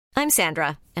I'm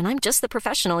Sandra, and I'm just the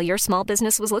professional your small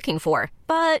business was looking for.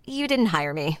 But you didn't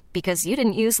hire me because you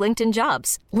didn't use LinkedIn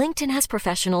Jobs. LinkedIn has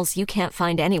professionals you can't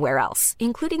find anywhere else,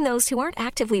 including those who aren't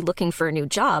actively looking for a new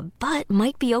job, but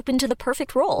might be open to the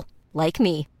perfect role, like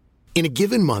me. In a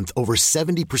given month, over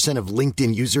 70% of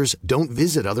LinkedIn users don't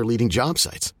visit other leading job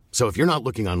sites. So if you're not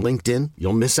looking on LinkedIn,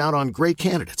 you'll miss out on great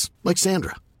candidates like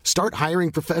Sandra. Start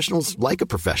hiring professionals like a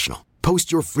professional.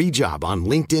 Post your free job on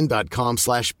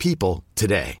linkedin.com/people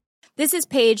today. This is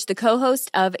Paige, the co-host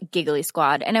of Giggly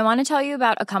Squad, and I want to tell you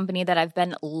about a company that I've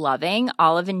been loving,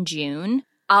 Olive & June.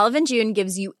 Olive & June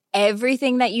gives you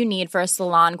everything that you need for a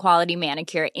salon-quality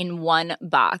manicure in one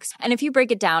box. And if you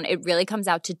break it down, it really comes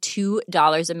out to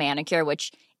 $2 a manicure,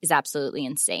 which is absolutely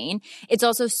insane. It's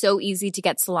also so easy to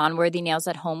get salon-worthy nails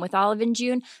at home with Olive &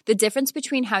 June. The difference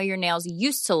between how your nails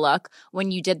used to look when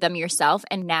you did them yourself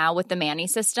and now with the Mani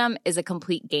system is a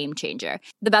complete game changer.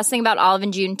 The best thing about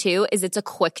Olive & June, too, is it's a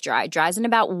quick dry. Dries in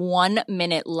about 1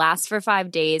 minute, lasts for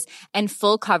 5 days, and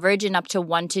full coverage in up to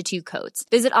 1 to 2 coats.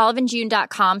 Visit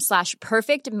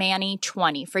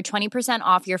oliveandjune.com/perfectmani20 for 20%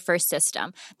 off your first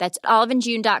system. That's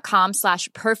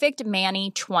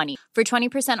oliveandjune.com/perfectmani20 for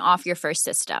 20% off your first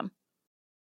system.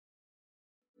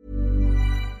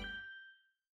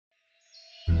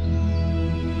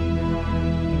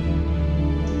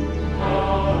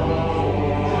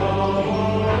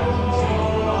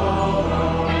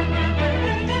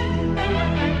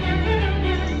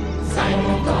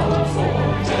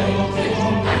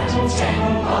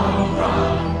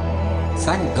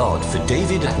 Thank God for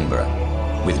David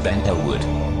Attenborough with Ben Elwood.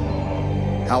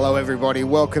 Hello everybody,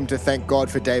 welcome to Thank God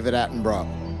for David Attenborough.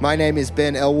 My name is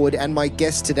Ben Elwood and my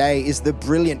guest today is the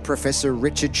brilliant Professor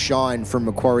Richard Shine from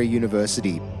Macquarie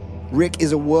University. Rick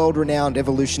is a world-renowned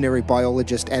evolutionary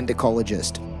biologist and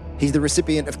ecologist. He's the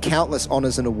recipient of countless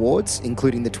honours and awards,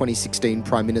 including the 2016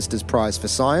 Prime Minister's Prize for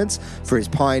Science for his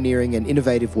pioneering and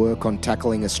innovative work on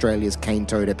tackling Australia's cane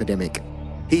toad epidemic.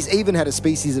 He's even had a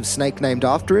species of snake named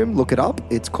after him. Look it up.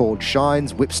 It's called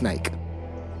Shine's whipsnake.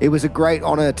 It was a great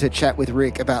honour to chat with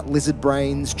Rick about lizard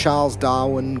brains, Charles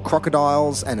Darwin,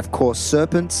 crocodiles, and of course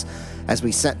serpents, as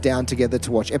we sat down together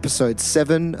to watch episode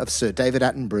 7 of Sir David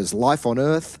Attenborough's Life on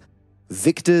Earth,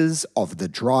 Victors of the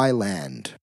Dry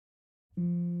Land.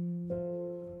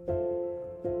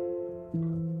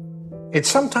 It's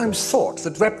sometimes thought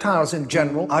that reptiles in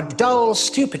general are dull,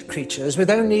 stupid creatures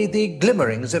with only the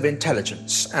glimmerings of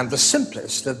intelligence and the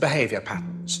simplest of behaviour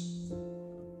patterns.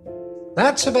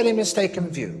 That's a very mistaken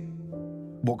view.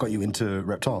 What got you into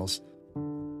reptiles?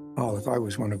 Oh, if I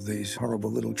was one of these horrible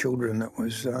little children that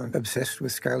was obsessed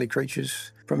with scaly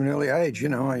creatures from an early age. You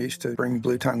know, I used to bring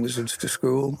blue-tongue lizards to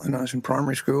school when I was in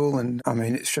primary school, and I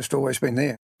mean, it's just always been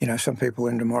there. You know, some people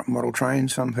are into model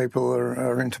trains, some people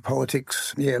are into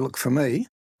politics. Yeah, look, for me,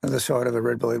 the sight of a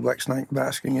red-bellied black snake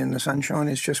basking in the sunshine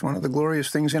is just one of the glorious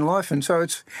things in life. And so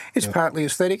it's partly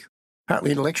aesthetic,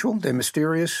 partly intellectual. They're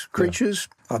mysterious creatures.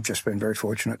 Yeah. I've just been very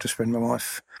fortunate to spend my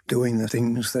life doing the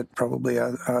things that probably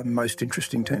are most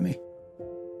interesting to me.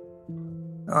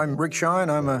 I'm Rick Shine.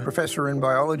 I'm a professor in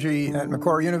biology at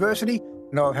Macquarie University.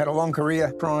 And I've had a long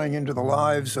career prying into the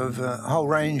lives of a whole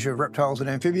range of reptiles and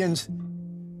amphibians.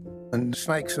 And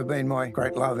snakes have been my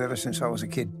great love ever since I was a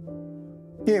kid.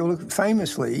 Yeah, well, look,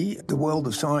 famously, the world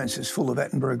of science is full of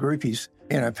Attenborough groupies.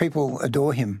 You know, people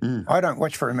adore him. I don't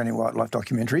watch very many wildlife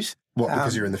documentaries. What,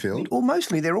 because you're in the field? Well,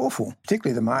 mostly they're awful,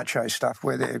 particularly the macho stuff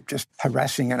where they're just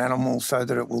harassing an animal so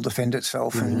that it will defend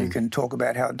itself and you can talk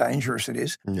about how dangerous it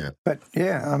is. Yeah. But,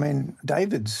 yeah, I mean,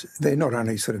 David's, they're not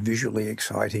only sort of visually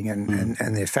exciting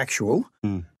and they're factual,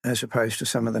 as opposed to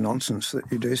some of the nonsense that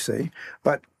you do see,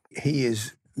 but he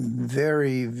is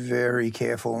very, very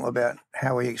careful about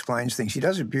how he explains things. He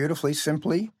does it beautifully,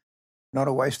 simply, not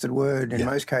a wasted word in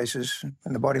most cases,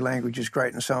 and the body language is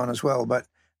great and so on as well, but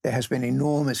there has been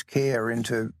enormous care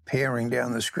into paring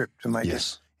down the script to make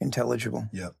it intelligible.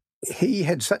 Yeah. He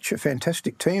had such a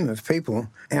fantastic team of people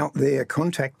out there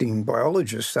contacting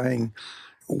biologists saying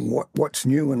what's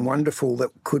new and wonderful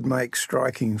that could make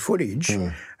striking footage,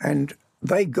 and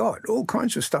they got all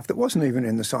kinds of stuff that wasn't even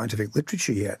in the scientific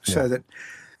literature yet, so that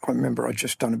I remember I'd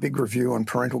just done a big review on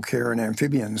parental care in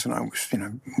amphibians, and I was, you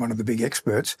know, one of the big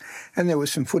experts, and there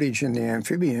was some footage in the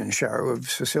amphibian show of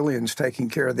Sicilians taking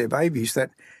care of their babies that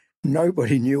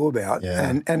nobody knew about,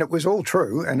 and it was all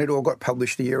true, and it all got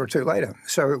published a year or two later.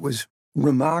 So it was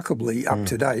remarkably up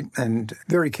to date and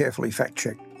very carefully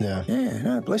fact-checked. Yeah. Yeah,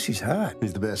 no, bless his heart.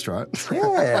 He's the best, right?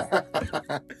 Yeah.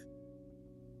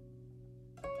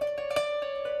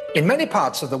 In many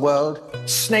parts of the world,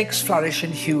 snakes flourish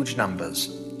in huge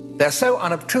numbers. They're so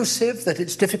unobtrusive that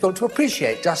it's difficult to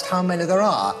appreciate just how many there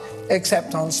are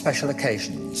except on special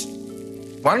occasions.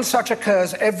 One such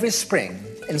occurs every spring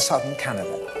in southern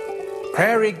Canada.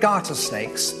 Prairie garter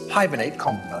snakes hibernate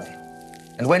commonly.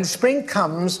 And when spring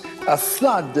comes, a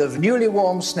flood of newly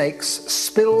warm snakes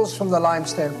spills from the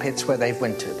limestone pits where they've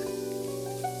wintered.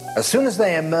 As soon as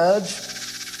they emerge,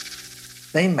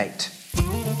 they mate.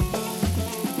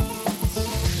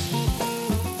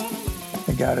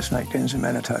 The garter snake dens in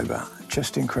Manitoba,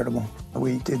 just incredible.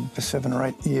 We did for 7 or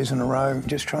 8 years in a row,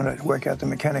 just trying to work out the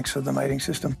mechanics of the mating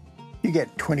system. You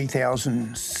get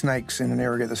 20,000 snakes in an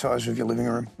area the size of your living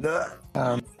room.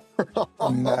 And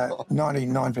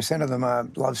 99% of them are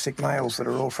lovesick males that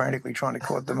are all frantically trying to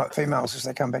court the females as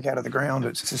they come back out of the ground.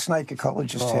 It's a snake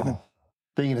ecologist heaven.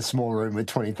 Being in a small room with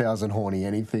 20,000 horny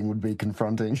anything would be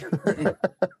confronting.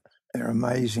 They're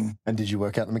amazing. And did you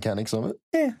work out the mechanics of it?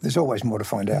 Yeah, there's always more to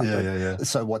find out. Yeah.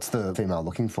 So what's the female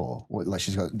looking for? Like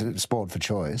she's got spoiled for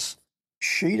choice.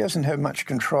 She doesn't have much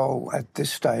control at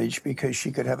this stage because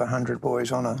she could have 100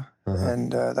 boys on her.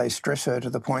 And they stress her to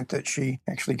the point that she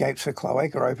actually gapes her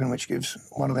cloaca open, which gives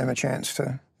one of them a chance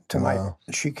to mate.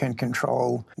 She can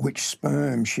control which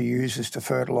sperm she uses to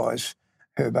fertilise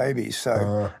her babies.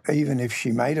 So even if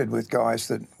she mated with guys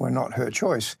that were not her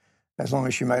choice, as long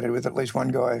as she mated with at least one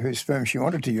guy whose sperm she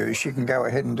wanted to use, she can go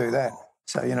ahead and do that.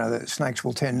 So, the snakes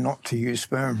will tend not to use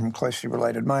sperm from closely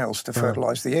related males to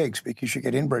fertilise the eggs because you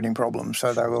get inbreeding problems.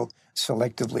 So they will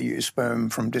selectively use sperm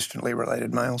from distantly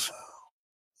related males.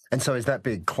 And so is that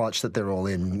big clutch that they're all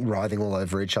in, writhing all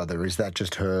over each other, is that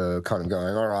just her kind of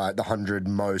going, all right, the 100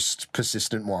 most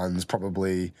persistent ones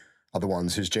probably are the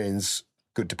ones whose genes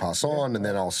good to pass on, and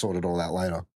then I'll sort it all out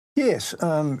later? Yes.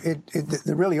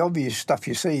 The really obvious stuff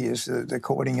you see is the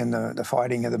courting and the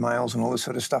fighting of the males and all this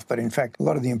sort of stuff. But in fact, a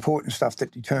lot of the important stuff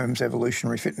that determines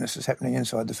evolutionary fitness is happening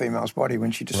inside the female's body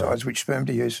when she decides which sperm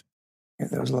to use.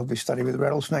 There was a lovely study with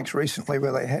rattlesnakes recently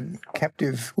where they had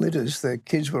captive litters. The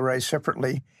kids were raised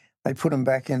separately. They put them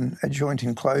back in a joint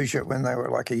enclosure when they were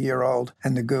like a year old,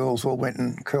 and the girls all went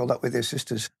and curled up with their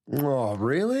sisters. Oh,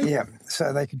 really? Yeah.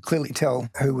 So they could clearly tell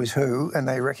who was who, and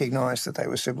they recognised that they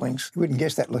were siblings. You wouldn't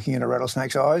guess that looking in a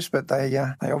rattlesnake's eyes, but they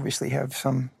obviously have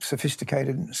some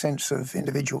sophisticated sense of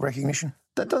individual recognition.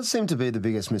 That does seem to be the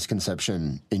biggest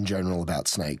misconception in general about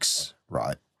snakes,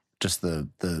 right? Just the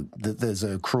there's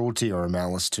a cruelty or a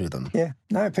malice to them. Yeah.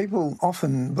 No, people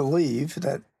often believe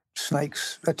that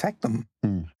snakes attack them.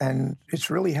 And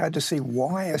it's really hard to see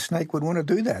why a snake would want to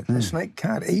do that. A snake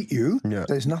can't eat you. Yeah.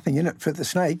 There's nothing in it for the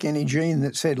snake. Any gene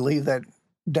that said leave that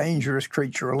dangerous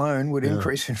creature alone would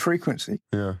increase in frequency.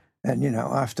 Yeah. And,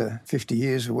 after 50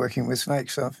 years of working with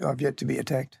snakes, I've yet to be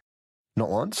attacked. Not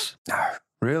once? No.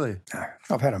 Really? No.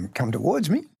 I've had them come towards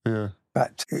me. Yeah.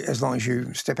 But as long as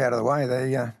you step out of the way,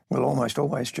 they will almost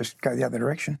always just go the other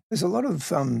direction. There's a lot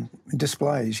of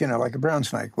displays, like a brown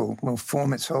snake will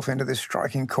form itself into this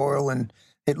striking coil, and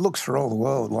it looks for all the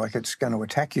world like it's going to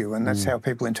attack you, and that's how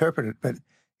people interpret it. But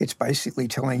it's basically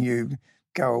telling you,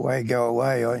 go away,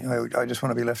 I just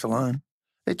want to be left alone.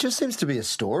 It just seems to be a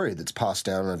story that's passed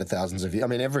down over thousands of years. I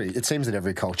mean, it seems that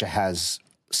every culture has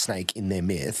snake in their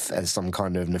myth as some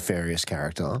kind of nefarious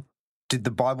character. Did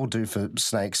the Bible do for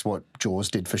snakes what Jaws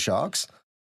did for sharks?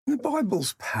 The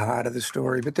Bible's part of the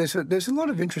story, but there's a lot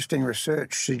of interesting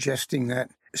research suggesting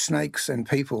that snakes and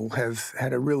people have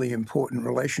had a really important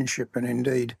relationship, and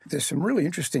indeed there's some really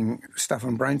interesting stuff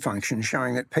on brain function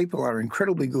showing that people are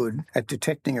incredibly good at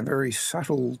detecting a very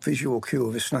subtle visual cue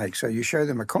of a snake. So you show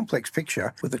them a complex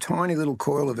picture with a tiny little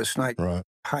coil of a snake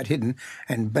hide hidden,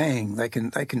 and bang, they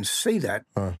can see that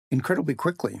incredibly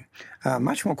quickly,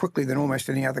 much more quickly than almost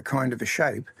any other kind of a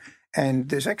shape. And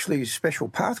there's actually special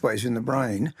pathways in the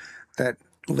brain that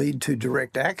lead to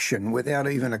direct action without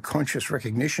even a conscious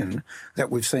recognition that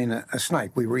we've seen a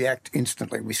snake. We react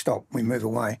instantly, we stop, we move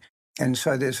away. And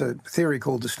so there's a theory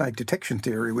called the snake detection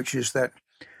theory, which is that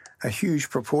a huge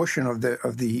proportion of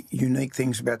the unique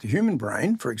things about the human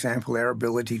brain, for example, our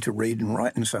ability to read and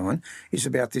write and so on, is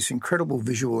about this incredible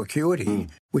visual acuity,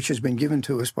 which has been given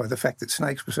to us by the fact that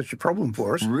snakes were such a problem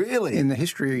for us. Really? In the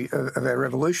history of our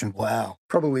evolution. Wow.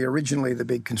 Probably originally the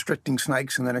big constricting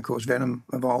snakes, and then, of course, venom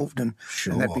evolved, and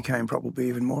that became probably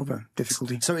even more of a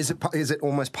difficulty. So is it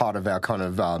almost part of our kind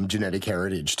of genetic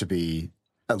heritage to be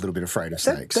a little bit afraid of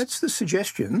snakes? That's the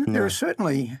suggestion. Yeah. There are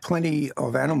certainly plenty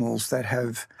of animals that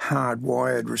have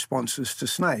hardwired responses to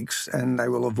snakes, and they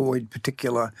will avoid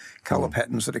particular colour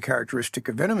patterns that are characteristic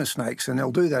of venomous snakes, and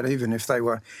they'll do that even if they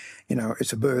were,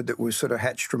 it's a bird that was sort of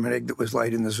hatched from an egg that was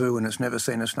laid in the zoo and has never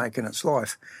seen a snake in its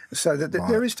life. So that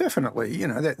there is definitely,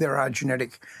 there are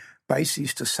genetic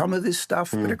bases to some of this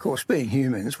stuff, but of course, being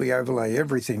humans, we overlay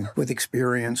everything with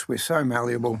experience. We're so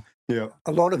malleable. Yeah.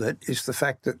 A lot of it is the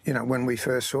fact that, when we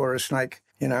first saw a snake,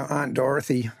 Aunt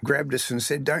Dorothy grabbed us and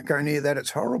said, don't go near that,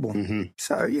 it's horrible. Mm-hmm.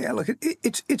 So, yeah, look,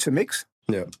 it's a mix.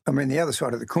 Yeah. I mean, the other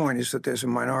side of the coin is that there's a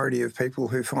minority of people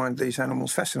who find these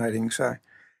animals fascinating. So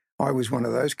I was one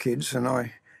of those kids, and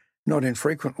I not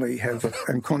infrequently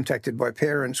am contacted by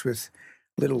parents with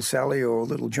little Sally or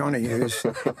little Johnny who's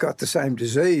got the same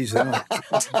disease. And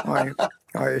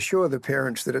I assure the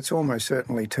parents that it's almost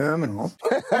certainly terminal.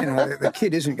 The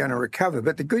kid isn't going to recover.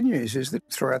 But the good news is that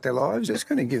throughout their lives, it's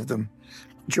going to give them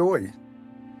joy.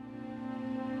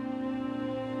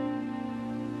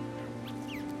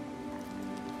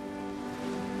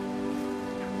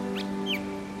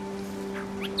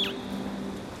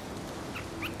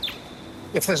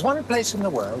 If there's one place in the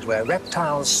world where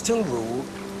reptiles still rule,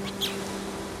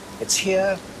 it's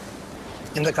here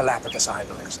in the Galapagos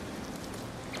Islands.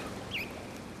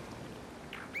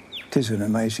 It is an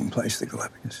amazing place, the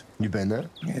Galapagos. You've been there?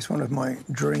 Yes, one of my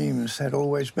dreams had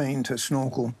always been to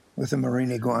snorkel with a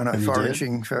marine iguana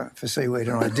foraging for seaweed,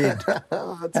 and I did.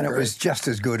 And it was just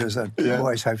as good as I'd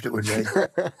always hoped it would be.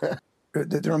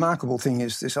 The remarkable thing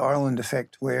is this island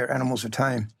effect where animals are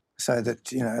tame. So that,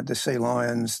 the sea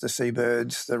lions, the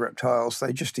seabirds, the reptiles,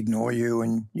 they just ignore you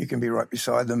and you can be right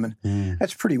beside them. And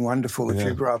that's pretty wonderful if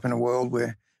you grow up in a world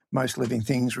where most living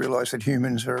things realise that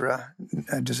humans are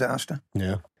a disaster.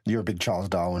 Yeah. You're a big Charles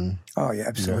Darwin. Oh, yeah,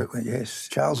 absolutely, yes.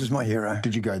 Charles is my hero.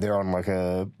 Did you go there on like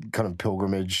a kind of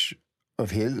pilgrimage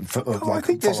of his? I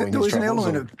think there was an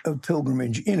element of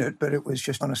pilgrimage in it, but it was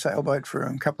just on a sailboat for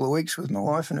a couple of weeks with my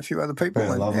wife and a few other people.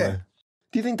 Yeah, lovely. Yeah.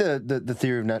 Do you think the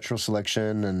theory of natural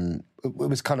selection, and it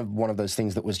was kind of one of those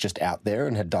things that was just out there,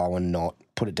 and had Darwin not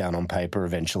put it down on paper,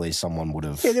 eventually someone would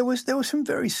have... Yeah, there were some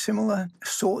very similar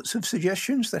sorts of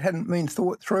suggestions that hadn't been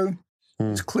thought through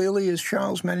as clearly as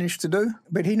Charles managed to do.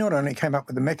 But he not only came up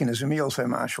with the mechanism, he also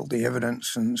marshalled the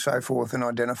evidence and so forth and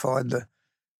identified the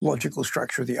logical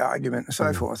structure of the argument and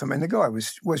so forth. I mean, the guy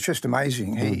was just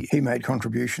amazing. He made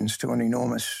contributions to an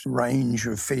enormous range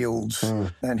of fields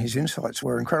and his insights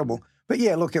were incredible. But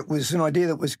yeah, look, it was an idea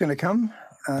that was going to come.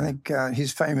 I think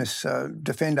his famous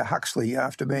defender, Huxley,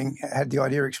 after had the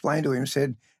idea explained to him,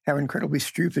 said how incredibly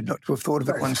stupid not to have thought of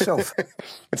it oneself.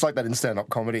 It's like that in stand-up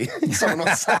comedy. Someone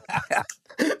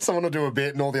will do a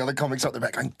bit and all the other comics up the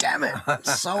back going, damn it,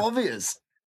 it's so obvious.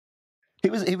 He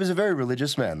was a very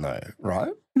religious man, though,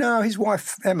 right? No, his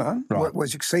wife, Emma,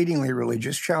 was exceedingly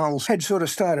religious. Charles had sort of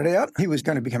started out. He was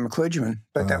going to become a clergyman,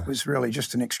 but that was really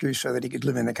just an excuse so that he could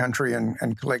live in the country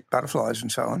and collect butterflies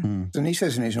and so on. And he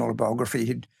says in his autobiography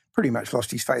he'd pretty much lost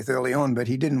his faith early on, but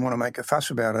he didn't want to make a fuss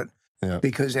about it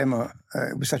because Emma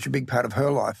was such a big part of her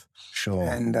life. Sure.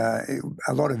 And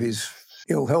a lot of his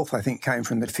ill health, I think, came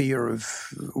from the fear of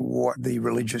what the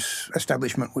religious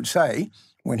establishment would say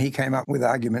when he came up with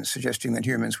arguments suggesting that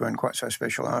humans weren't quite so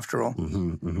special after all.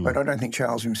 But I don't think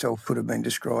Charles himself could have been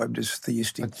described as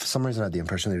theistic. For some reason, I had the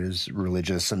impression that he was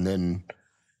religious, and then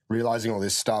realising all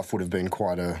this stuff would have been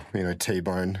quite a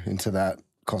T-bone into that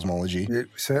cosmology. It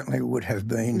certainly would have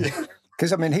been.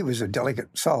 Because, I mean, he was a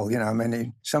delicate soul,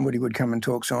 somebody would come and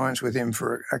talk science with him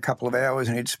for a couple of hours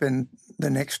and he'd spend the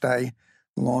next day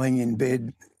lying in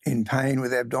bed in pain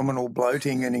with abdominal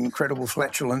bloating and incredible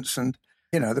flatulence, and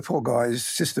the poor guy's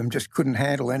system just couldn't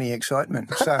handle any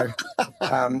excitement. So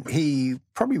he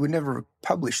probably would never have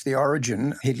published The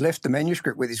Origin. He'd left the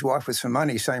manuscript with his wife with some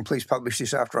money saying, please publish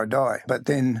this after I die. But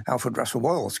then Alfred Russel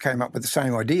Wallace came up with the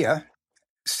same idea,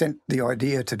 sent the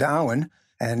idea to Darwin,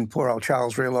 and poor old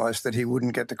Charles realised that he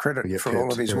wouldn't get the credit for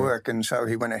all of his work, and so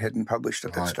he went ahead and published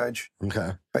at that stage.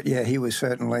 Okay. But yeah, he was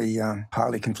certainly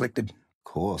highly conflicted.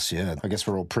 Of course, yeah. I guess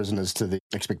we're all prisoners to the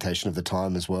expectation of the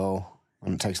time as well.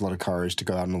 And it takes a lot of courage to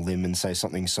go out on a limb and say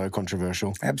something so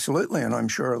controversial. Absolutely, and I'm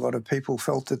sure a lot of people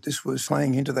felt that this was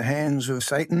playing into the hands of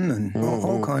Satan and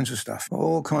all kinds of stuff.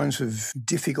 All kinds of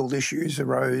difficult issues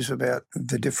arose about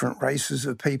the different races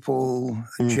of people,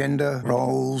 gender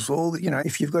roles,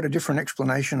 if you've got a different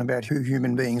explanation about who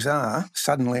human beings are,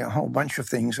 suddenly a whole bunch of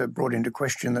things are brought into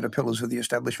question that are pillars of the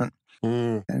establishment.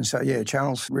 And so, yeah,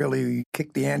 Charles really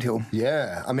kicked the anthill.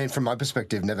 Yeah, I mean, from my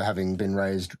perspective, never having been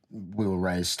raised, we were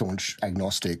raised staunch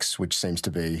agnostics, which seems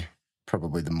to be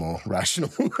probably the more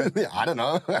rational. I don't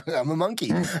know. I'm a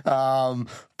monkey.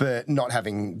 But not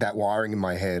having that wiring in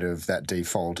my head of that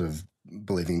default of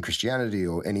believing in Christianity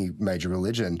or any major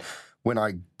religion, when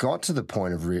I got to the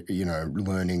point of,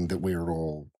 learning that we were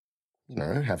all,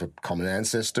 have a common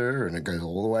ancestor and it goes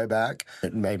all the way back,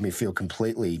 it made me feel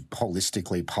completely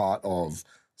holistically part of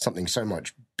something so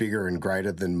much bigger and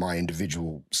greater than my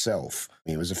individual self.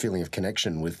 It was a feeling of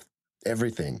connection with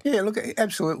everything. Yeah, look,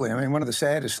 absolutely. I mean, one of the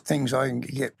saddest things I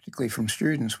get, particularly from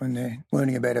students when they're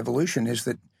learning about evolution, is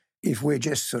that if we're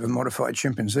just sort of modified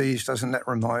chimpanzees, doesn't that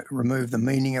remove the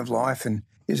meaning of life? And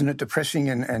isn't it depressing?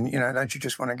 And don't you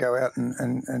just want to go out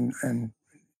and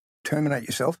terminate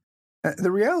yourself?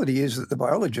 The reality is that the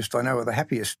biologists I know are the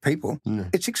happiest people.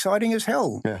 It's exciting as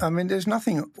hell. Yeah. I mean, there's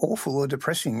nothing awful or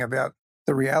depressing about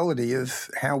the reality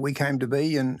of how we came to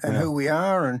be and who we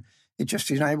are, and it just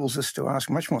enables us to ask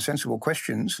much more sensible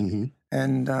questions.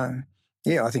 And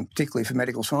I think particularly for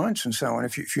medical science and so on,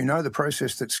 if you know the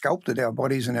process that sculpted our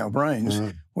bodies and our brains,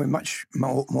 we're much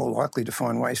more likely to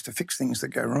find ways to fix things that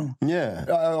go wrong. Yeah.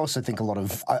 I also think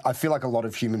I feel like a lot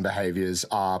of human behaviours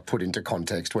are put into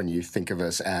context when you think of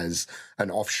us as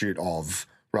an offshoot of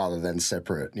rather than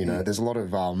separate. There's a lot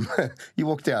of, you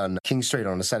walk down King Street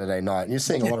on a Saturday night and you're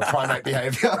seeing a lot of primate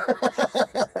behaviour.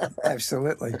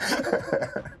 Absolutely.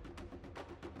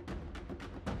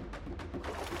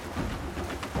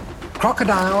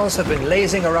 Crocodiles have been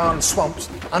lazing around swamps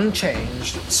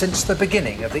unchanged since the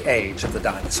beginning of the age of the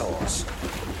dinosaurs.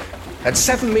 At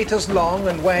 7 meters long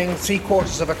and weighing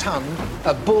 3/4 of a ton,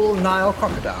 a bull Nile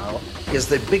crocodile is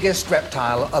the biggest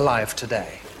reptile alive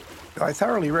today. I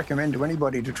thoroughly recommend to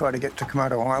anybody to try to get to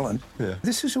Komodo Island. Yeah.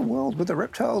 This is a world where the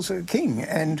reptiles are king,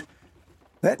 and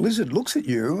that lizard looks at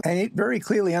you and it very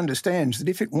clearly understands that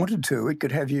if it wanted to, it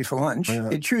could have you for lunch. Yeah.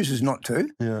 It chooses not to,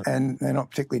 and they're not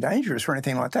particularly dangerous or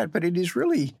anything like that, but it is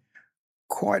really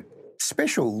quite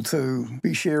special to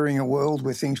be sharing a world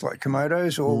with things like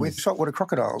Komodos or with saltwater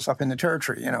crocodiles up in the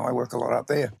territory. I work a lot up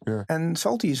there. Yeah. And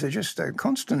salties are just a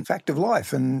constant fact of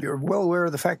life, and you're well aware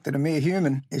of the fact that a mere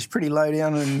human is pretty low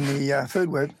down in the food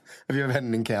web. Have you ever had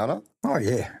an encounter? Oh,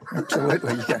 yeah,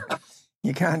 absolutely.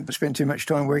 You can't spend too much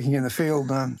time working in the field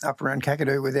up around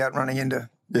Kakadu without running into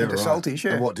salties.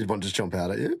 Yeah. And what, did one just jump out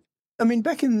at you? I mean,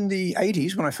 back in the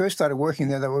 80s, when I first started working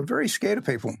there, they were very scared of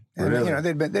people. And,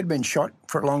 Really? They'd been shot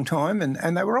for a long time,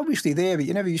 and they were obviously there, but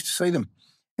you never used to see them.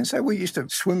 And so we used to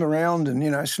swim around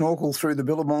and, snorkel through the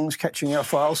billabongs, catching our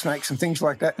file snakes and things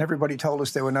like that, and everybody told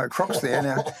us there were no crocs there.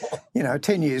 Now,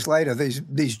 10 years later,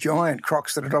 these giant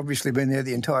crocs that had obviously been there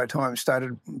the entire time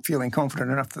started feeling confident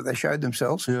enough that they showed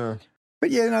themselves. Yeah. But,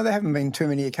 there haven't been too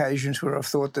many occasions where I've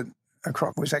thought that a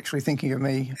croc was actually thinking of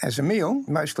me as a meal.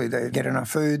 Mostly they get enough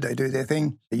food, they do their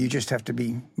thing. You just have to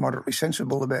be moderately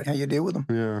sensible about how you deal with them.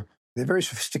 Yeah. They're very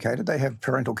sophisticated. They have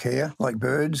parental care like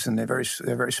birds, and they're very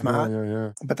smart.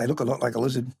 Yeah. But they look a lot like a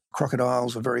lizard.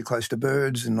 Crocodiles are very close to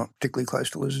birds and not particularly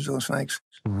close to lizards or snakes.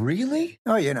 Really?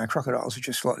 Oh, yeah, no, crocodiles are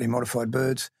just slightly modified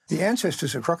birds. The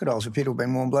ancestors of crocodiles appear to have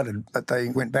been warm-blooded, but they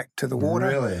went back to the water.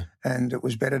 Really? And it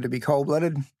was better to be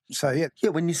cold-blooded. So, yeah.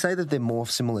 Yeah, when you say that they're more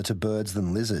similar to birds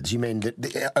than lizards, you mean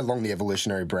that along the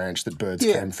evolutionary branch that birds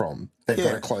came from, they've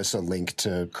got a closer link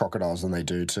to crocodiles than they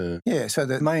do to... Yeah, so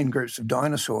the main groups of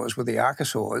dinosaurs were the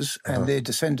archosaurs, and their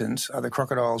descendants are the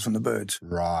crocodiles and the birds.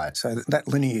 Right. So that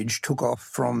lineage took off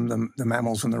from the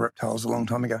mammals and the reptiles a long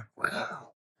time ago. Wow.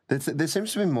 There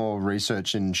seems to be more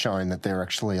research in showing that they're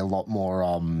actually a lot more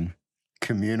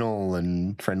communal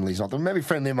and friendly, maybe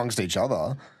friendly amongst each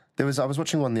other. I was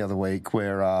watching one the other week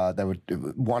where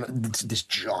this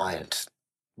giant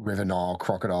River Nile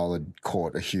crocodile had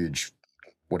caught a huge,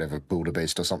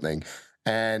 wildebeest or something,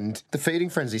 and the feeding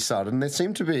frenzy started, and there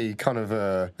seemed to be kind of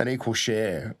an equal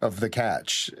share of the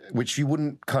catch, which you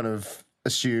wouldn't kind of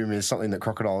assume is something that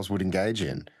crocodiles would engage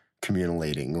in, communal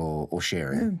eating or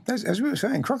sharing. Yeah, as we were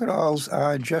saying, crocodiles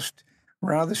are just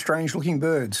rather strange-looking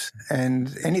birds,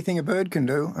 and anything a bird can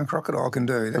do, a crocodile can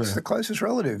do. That's the closest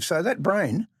relative. So that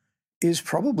brain is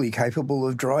probably capable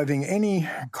of driving any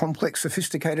complex,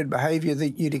 sophisticated behaviour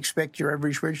that you'd expect your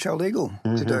average red-tailed eagle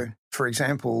to do. For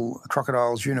example,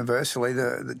 crocodiles universally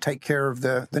take care of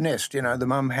the nest. The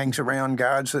mum hangs around,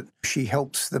 guards it. She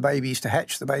helps the babies to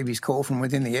hatch. The babies call from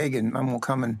within the egg, and mum will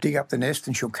come and dig up the nest,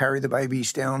 and she'll carry the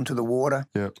babies down to the water.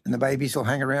 Yep. And the babies will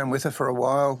hang around with her for a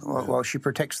while she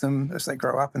protects them as they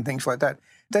grow up and things like that.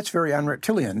 That's very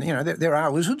un-reptilian. There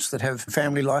are lizards that have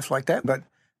family life like that, but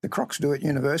the crocs do it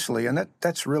universally, and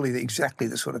that's really exactly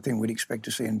the sort of thing we'd expect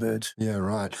to see in birds. Yeah,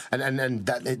 right. And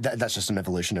that's just an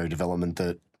evolutionary development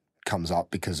that comes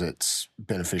up because it's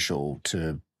beneficial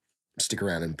to stick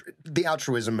around and the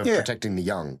altruism of protecting the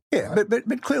young. Yeah, right?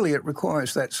 but clearly it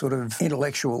requires that sort of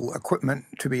intellectual equipment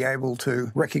to be able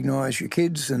to recognise your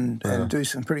kids and do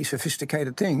some pretty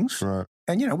sophisticated things. Right.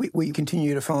 And, we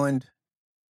continue to find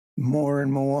more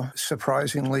and more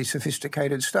surprisingly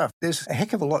sophisticated stuff. There's a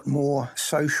heck of a lot more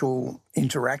social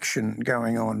interaction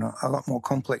going on, a lot more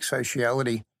complex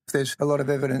sociality There's a lot of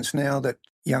evidence now that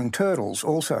young turtles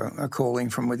also are calling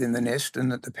from within the nest,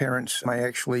 and that the parents may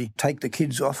actually take the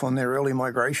kids off on their early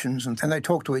migrations and they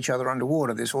talk to each other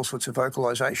underwater. There's all sorts of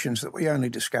vocalizations that we only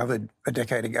discovered a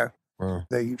decade ago. Wow.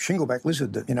 The shingleback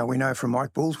lizard that, we know from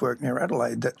Mike Bull's work near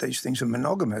Adelaide that these things are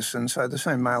monogamous, and so the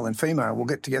same male and female will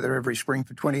get together every spring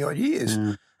for 20-odd years.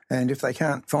 And if they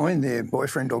can't find their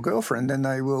boyfriend or girlfriend, then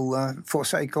they will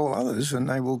forsake all others, and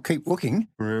they will keep looking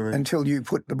until you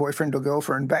put the boyfriend or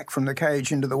girlfriend back from the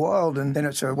cage into the wild, and then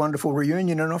it's a wonderful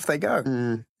reunion and off they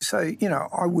go. So,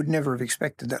 I would never have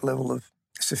expected that level of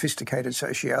sophisticated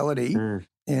sociality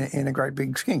in a great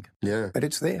big skink. Yeah. But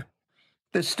it's there.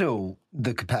 There's still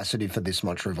the capacity for this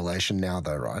much revelation now,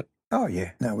 though, right? Oh,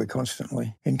 yeah. No, we're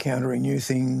constantly encountering new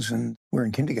things, and we're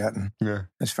in kindergarten. Yeah.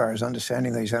 As far as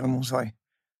understanding these animals,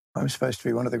 I'm supposed to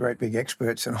be one of the great big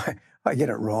experts, and I get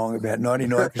it wrong about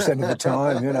 99% of the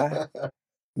time,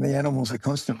 The animals are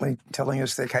constantly telling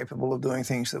us they're capable of doing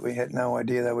things that we had no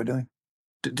idea they were doing.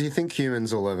 Do you think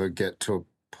humans will ever get to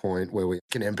a point where we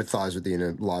can empathise with the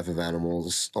inner life of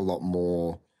animals a lot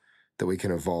more, that we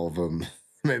can evolve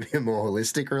maybe a more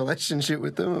holistic relationship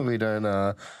with them, and we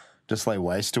don't just lay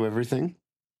waste to everything?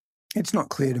 It's not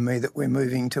clear to me that we're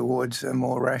moving towards a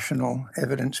more rational,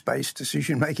 evidence-based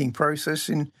decision-making process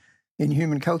in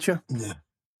human culture. Yeah.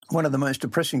 One of the most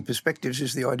depressing perspectives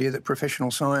is the idea that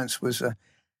professional science was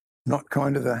not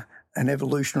kind of an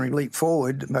evolutionary leap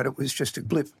forward, but it was just a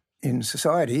blip in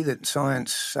society, that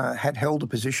science had held a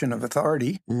position of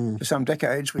authority for some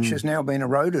decades, which has now been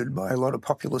eroded by a lot of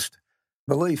populist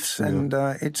beliefs. And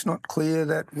it's not clear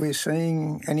that we're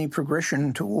seeing any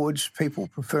progression towards people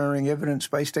preferring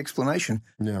evidence-based explanation.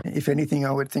 Yeah. If anything,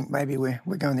 I would think maybe we're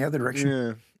going the other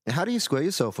direction. Yeah. How do you square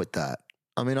yourself with that?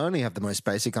 I mean, I only have the most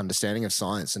basic understanding of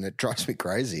science, and it drives me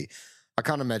crazy. I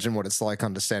can't imagine what it's like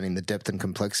understanding the depth and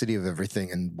complexity of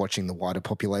everything and watching the wider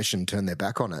population turn their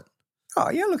back on it. Oh,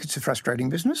 yeah, look, it's a frustrating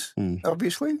business,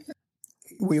 obviously.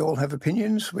 We all have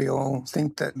opinions. We all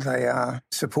think that they are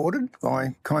supported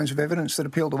by kinds of evidence that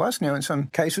appeal to us. Now, in some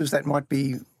cases, that might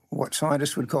be what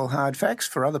scientists would call hard facts.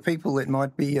 For other people, it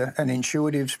might be an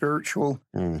intuitive, spiritual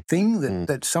thing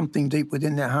that something deep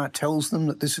within their heart tells them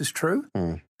that this is true.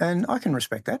 And I can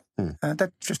respect that.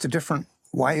 That's just a different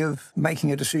way of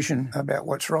making a decision about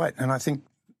what's right. And I think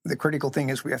the critical thing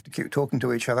is we have to keep talking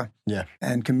to each other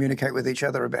and communicate with each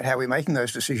other about how we're making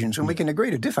those decisions. And we can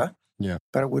agree to differ,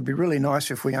 but it would be really nice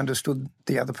if we understood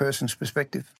the other person's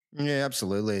perspective. Yeah,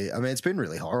 absolutely. I mean, it's been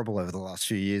really horrible over the last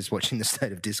few years watching the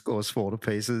state of discourse fall to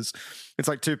pieces. It's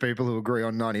like two people who agree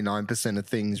on 99% of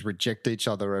things reject each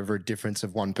other over a difference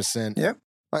of 1%. Yep.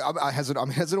 Has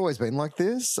it always been like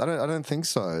this? I don't think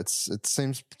so. It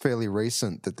seems fairly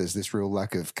recent that there's this real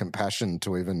lack of compassion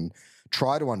to even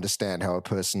try to understand how a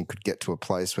person could get to a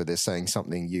place where they're saying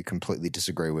something you completely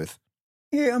disagree with.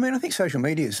 Yeah, I mean, I think social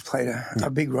media has played a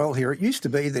big role here. It used to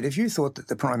be that if you thought that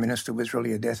the Prime Minister was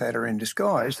really a Death Adder in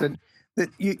disguise, that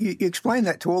you explained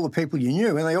that to all the people you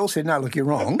knew, and they all said, no, look, you're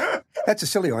wrong. That's a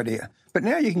silly idea. But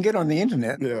now you can get on the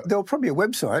internet. There'll probably be a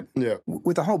website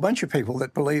with a whole bunch of people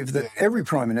that believe that every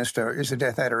Prime Minister is a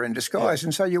Death Adder in disguise,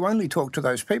 and so you only talk to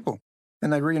those people,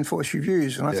 and they reinforce your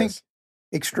views. And I think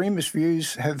extremist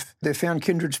views they've found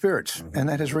kindred spirits, and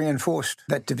that has reinforced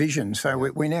that division. So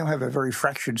we now have a very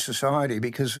fractured society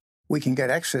because we can get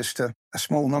access to a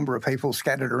small number of people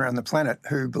scattered around the planet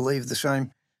who believe the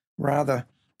same rather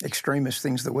extremist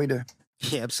things that we do.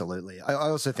 Yeah, absolutely. I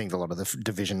also think a lot of the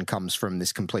division comes from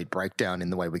this complete breakdown in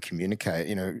the way we communicate.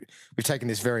 You know, we've taken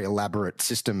this very elaborate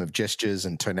system of gestures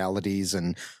and tonalities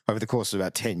and over the course of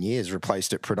about 10 years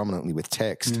replaced it predominantly with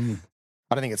text.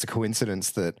 I don't think it's a coincidence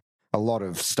that a lot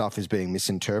of stuff is being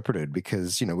misinterpreted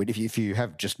because, you know, if you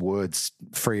have just words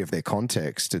free of their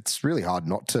context, it's really hard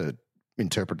not to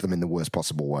interpret them in the worst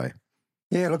possible way.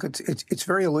 Yeah, look, it's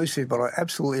very elusive, but I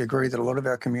absolutely agree that a lot of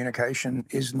our communication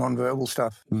is nonverbal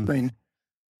stuff. It's been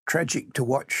tragic to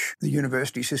watch the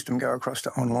university system go across to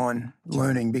online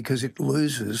learning because it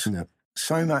loses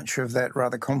so much of that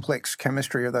rather complex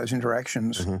chemistry of those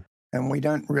interactions, and we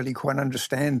don't really quite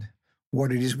understand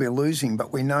what it is we're losing,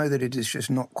 but we know that it is just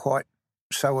not quite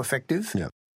so effective.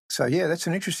 So, yeah, that's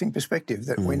an interesting perspective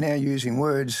that we're now using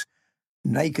words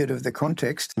naked of the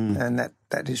context, and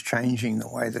that is changing the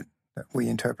way that we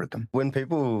interpret them. When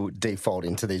people default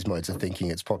into these modes of thinking,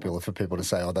 it's popular for people to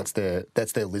say, oh, that's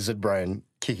their lizard brain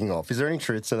kicking off. Is there any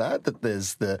truth to that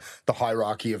there's the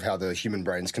hierarchy of how the human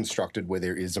brain's constructed where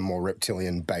there is a more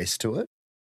reptilian base to it?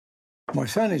 My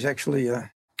son is actually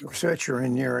a researcher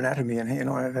in neuroanatomy, and he and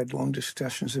I have had long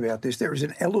discussions about this. There is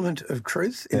an element of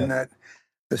truth in that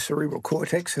the cerebral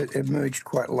cortex had emerged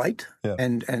quite late. Yeah.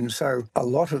 And so a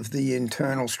lot of the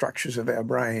internal structures of our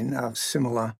brain are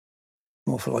similar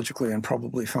morphologically and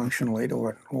probably functionally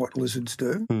to what lizards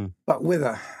do. But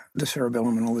whether the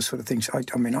cerebellum and all this sort of things,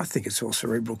 I mean, I think it's all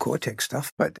cerebral cortex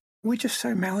stuff, but we're just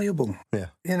so malleable. Yeah.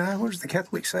 You know, what does the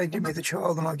Catholics say? Give me the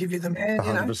child and I'll give you the man.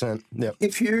 100%. Yep.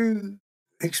 If you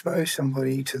expose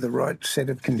somebody to the right set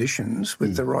of conditions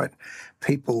with the right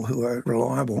people who are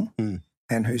reliable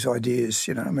and whose ideas,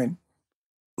 you know, I mean,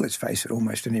 let's face it,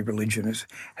 almost any religion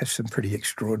has some pretty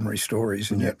extraordinary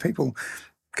stories, and yet people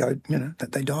go, you know,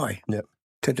 that they die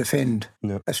to defend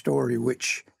a story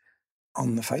which,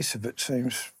 on the face of it,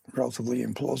 seems relatively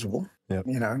implausible. Yep.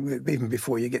 You know, even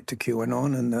before you get to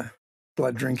QAnon and the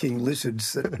blood-drinking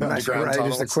lizards that masquerade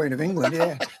as the Queen of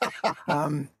England.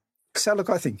 So, look,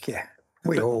 I think,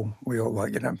 we all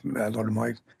like, you know, a lot of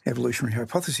my evolutionary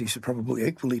hypotheses are probably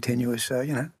equally tenuous. So,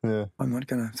 you know, I'm not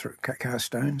going to cast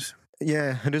stones.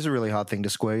 Yeah, it is a really hard thing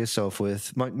to square yourself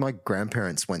with. My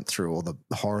grandparents went through all the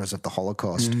horrors of the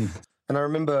Holocaust. And I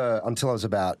remember until I was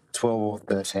about 12 or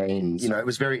 13, you know, it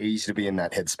was very easy to be in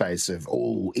that headspace of,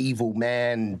 oh, evil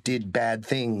man did bad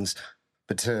things.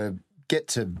 But to get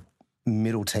to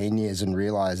middle teen years and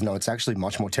realize, no, it's actually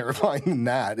much more terrifying than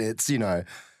that. It's, you know,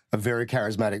 a very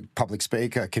charismatic public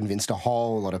speaker convinced a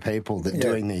whole lot of people that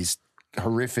doing these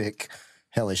horrific,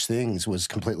 hellish things was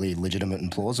completely legitimate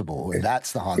and plausible. And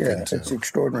that's the hard thing too. It's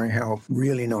extraordinary how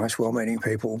really nice, well-meaning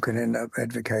people can end up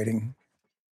advocating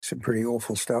some pretty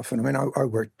awful stuff. And I mean, I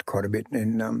worked quite a bit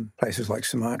in places like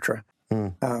Sumatra,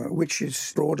 which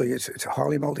is broadly, it's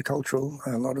highly multicultural,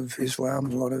 a lot of Islam,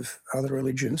 a lot of other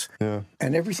religions, and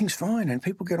everything's fine and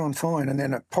people get on fine. And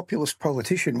then a populist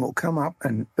politician will come up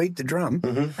and beat the drum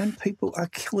and people are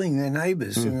killing their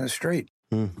neighbours in the street.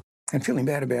 And feeling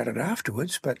bad about it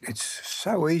afterwards, but it's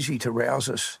so easy to rouse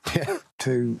us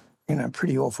to, you know,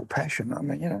 pretty awful passion. I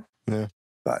mean, you know. Yeah.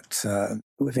 But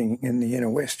living in the inner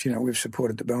west, you know, we've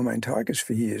supported the Balmain Tigers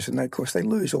for years, and they, of course, they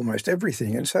lose almost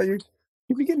everything. And so you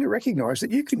begin to recognise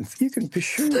that you can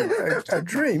pursue a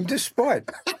dream despite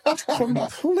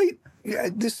complete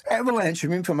this avalanche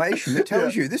of information that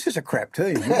tells you this is a crap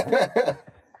team.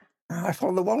 I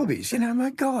follow the Wallabies. You know,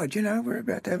 my God, you know, we're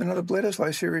about to have another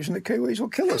Bledisloe series and the Kiwis will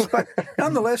kill us. But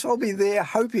nonetheless, I'll be there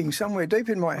hoping somewhere deep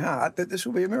in my heart that this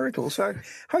will be a miracle. So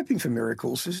hoping for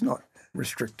miracles is not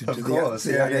restricted to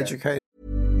the uneducated.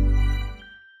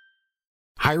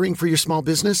 Hiring for your small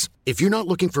business? If you're not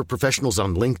looking for professionals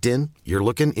on LinkedIn, you're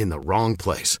looking in the wrong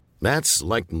place. That's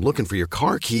like looking for your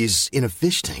car keys in a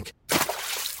fish tank.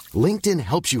 LinkedIn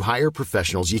helps you hire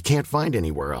professionals you can't find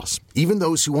anywhere else, even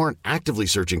those who aren't actively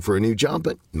searching for a new job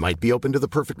but might be open to the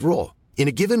perfect role. In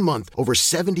a given month, over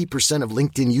 70% of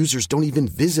LinkedIn users don't even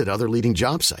visit other leading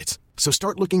job sites. So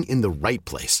start looking in the right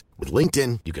place. With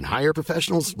LinkedIn, you can hire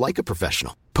professionals like a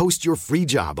professional. Post your free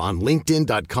job on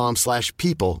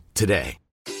linkedin.com/people today.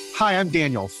 Hi, I'm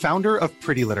Daniel, founder of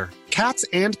Pretty Litter. Cats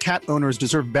and cat owners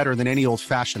deserve better than any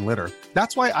old-fashioned litter.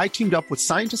 That's why I teamed up with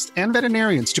scientists and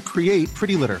veterinarians to create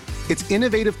Pretty Litter. Its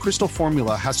innovative crystal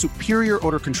formula has superior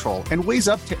odor control and weighs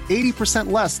up to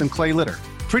 80% less than clay litter.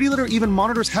 Pretty Litter even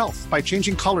monitors health by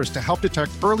changing colors to help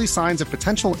detect early signs of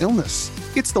potential illness.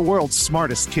 It's the world's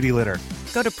smartest kitty litter.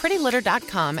 Go to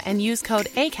prettylitter.com and use code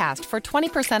ACAST for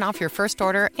 20% off your first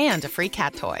order and a free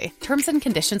cat toy. Terms and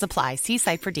conditions apply. See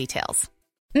site for details.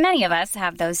 Many of us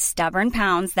have those stubborn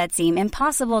pounds that seem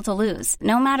impossible to lose,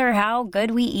 no matter how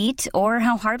good we eat or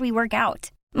how hard we work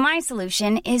out. My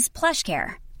solution is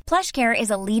PlushCare. PlushCare is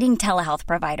a leading telehealth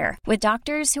provider with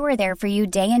doctors who are there for you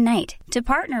day and night to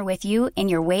partner with you in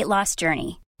your weight loss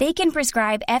journey. They can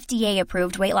prescribe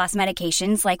FDA-approved weight loss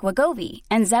medications like Wegovy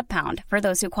and Zepbound for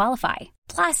those who qualify.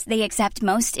 Plus, they accept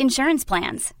most insurance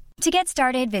plans. To get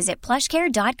started, visit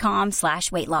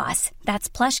plushcare.com/weightloss. That's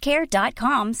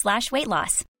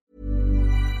plushcare.com/weightloss.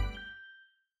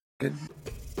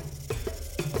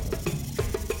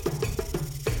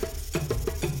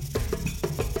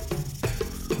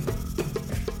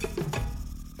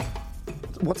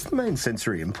 What's the main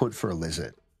sensory input for a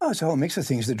lizard? Oh, it's a whole mix of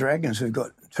things. The dragons have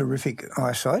got terrific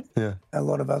eyesight. Yeah. A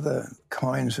lot of other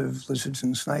kinds of lizards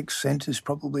and snakes, scent is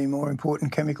probably more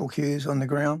important, chemical cues on the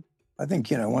ground. I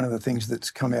think, you know, one of the things that's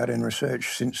come out in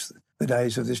research since the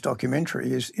days of this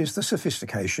documentary is the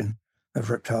sophistication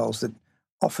of reptiles, that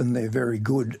often they're very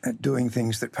good at doing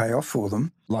things that pay off for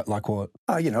them. Like what?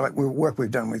 You know, like work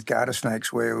we've done with garter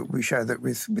snakes, where we show that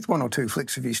with one or two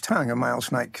flicks of his tongue, a male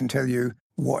snake can tell you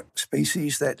what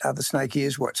species that other snake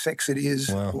is, what sex it is,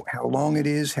 how long it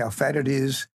is, how fat it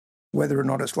is. whether or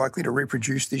not it's likely to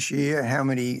reproduce this year, how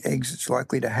many eggs it's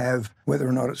likely to have, whether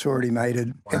or not it's already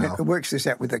mated. Wow. And it works this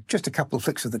out with just a couple of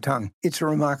flicks of the tongue. It's a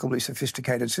remarkably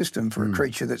sophisticated system for a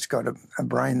creature that's got a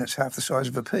brain that's half the size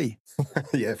of a pea.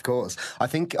 Yeah, of course. I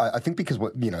think because,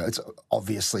 it's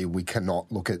obviously we cannot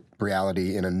look at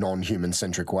reality in a non-human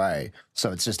centric way.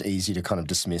 So it's just easy to kind of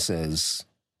dismiss as,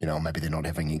 maybe they're not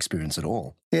having experience at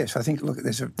all. Yes, I think, look,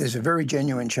 there's a very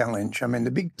genuine challenge. I mean,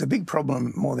 the big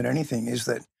problem more than anything is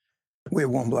that we're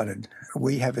warm-blooded.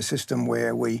 We have a system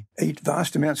where we eat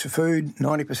vast amounts of food.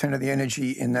 90% of the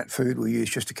energy in that food we use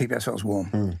just to keep ourselves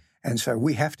warm. And so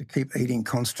we have to keep eating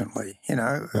constantly.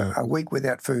 A week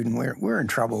without food and we're in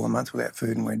trouble, a month without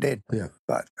food and we're dead. Yeah.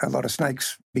 But a lot of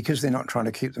snakes, because they're not trying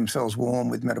to keep themselves warm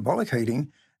with metabolic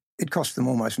heating, it costs them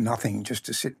almost nothing just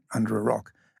to sit under a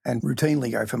rock and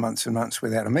routinely go for months and months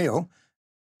without a meal.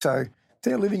 So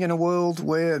they're living in a world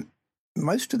where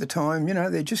most of the time,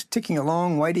 they're just ticking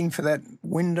along, waiting for that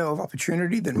window of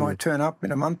opportunity that might turn up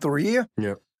in a month or a year.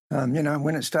 Yeah.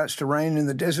 When it starts to rain in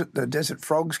the desert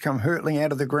frogs come hurtling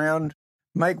out of the ground,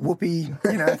 make whoopee,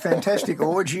 fantastic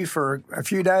orgy for a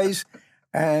few days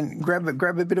and grab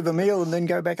a bit of a meal and then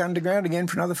go back underground again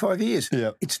for another 5 years.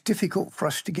 Yeah. It's difficult for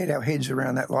us to get our heads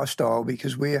around that lifestyle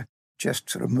because we're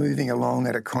just sort of moving along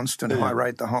at a constant high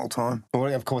rate the whole time.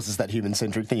 Well, of course, it's that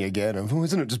human-centric thing again of,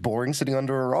 isn't it just boring sitting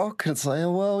under a rock? It's like,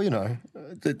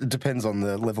 it depends on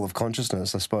the level of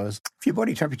consciousness, I suppose. If your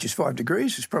body temperature's 5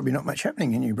 degrees, there's probably not much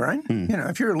happening in your brain.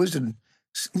 If you're a lizard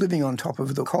living on top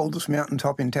of the coldest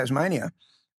mountaintop in Tasmania,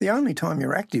 the only time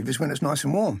you're active is when it's nice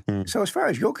and warm. So as far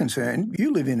as you're concerned,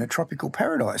 you live in a tropical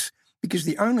paradise, because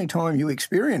the only time you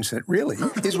experience it, really,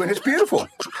 is when it's beautiful.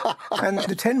 And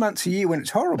the 10 months a year when it's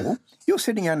horrible, you're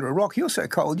sitting under a rock, you're so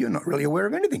cold, you're not really aware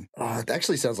of anything. Oh, it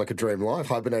actually sounds like a dream life,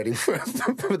 hibernating for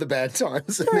the bad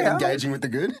times and then engaging with the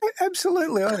good.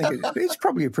 Absolutely. I think it's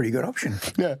probably a pretty good option.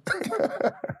 Yeah.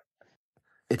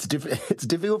 It's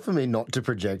difficult for me not to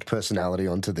project personality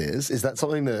onto this. Is that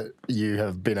something that you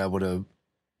have been able to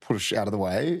push out of the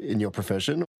way in your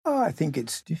profession? Oh, I think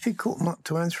it's difficult not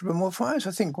to anthropomorphise.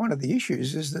 I think one of the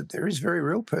issues is that there is very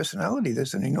real personality.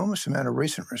 There's an enormous amount of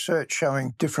recent research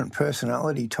showing different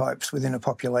personality types within a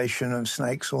population of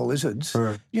snakes or lizards.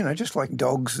 Just like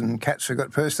dogs and cats have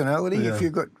got personality. Yeah. If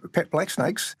you've got pet black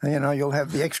snakes, you'll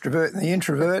have the extrovert and the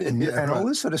introvert and all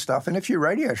this sort of stuff. And if you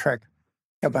radio track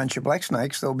a bunch of black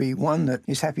snakes, there'll be one that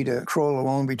is happy to crawl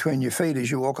along between your feet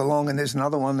as you walk along, and there's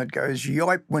another one that goes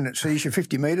yipe when it sees you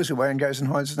 50 metres away and goes and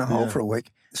hides in a hole for a week.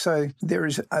 So there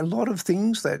is a lot of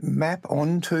things that map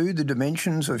onto the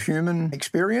dimensions of human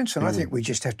experience, and I think we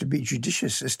just have to be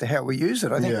judicious as to how we use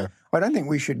it. I don't think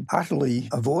we should utterly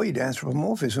avoid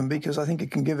anthropomorphism, because I think it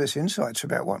can give us insights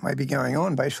about what may be going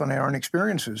on based on our own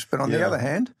experiences. But on the other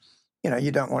hand,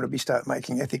 you don't want to start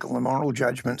making ethical and moral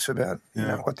judgments about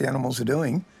what the animals are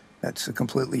doing. That's a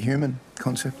completely human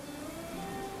concept.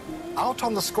 Out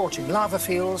on the scorching lava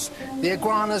fields, the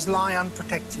iguanas lie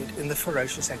unprotected in the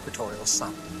ferocious equatorial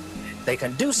sun. They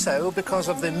can do so because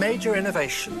of the major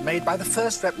innovation made by the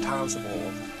first reptiles of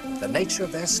all, the nature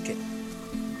of their skin.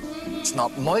 It's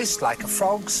not moist like a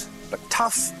frog's, but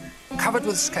tough, covered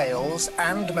with scales,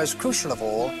 and, most crucial of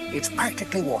all, it's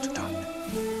practically watertight.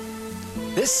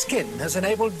 This skin has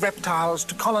enabled reptiles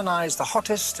to colonize the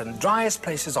hottest and driest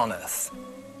places on Earth.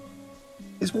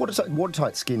 Is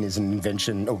watertight skin is an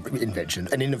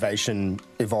innovation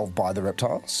evolved by the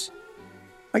reptiles?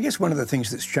 I guess one of the things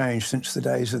that's changed since the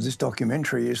days of this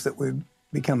documentary is that we've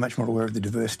become much more aware of the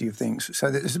diversity of things.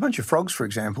 So there's a bunch of frogs, for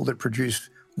example, that produce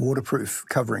waterproof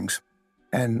coverings.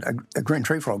 And a green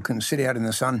tree frog can sit out in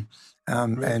the sun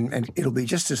and it'll be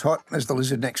just as hot as the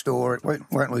lizard next door. It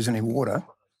won't lose any water.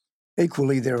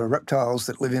 Equally, there are reptiles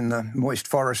that live in the moist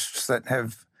forests that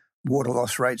have water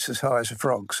loss rates as high as a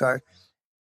frog. So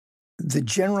the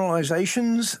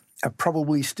generalisations are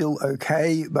probably still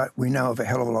okay, but we know of a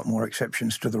hell of a lot more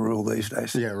exceptions to the rule these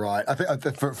days. Yeah, right. I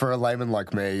think for a layman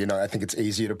like me, I think it's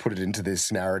easier to put it into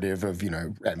this narrative of,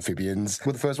 amphibians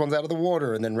were the first ones out of the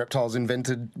water, and then reptiles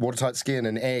invented watertight skin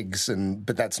and eggs,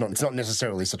 but it's not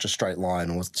necessarily such a straight line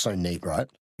or so neat, right?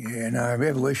 Yeah, no,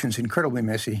 evolution's incredibly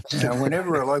messy.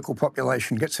 Whenever a local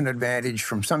population gets an advantage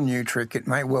from some new trick, it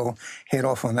may well head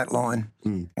off on that line.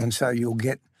 And so you'll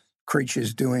get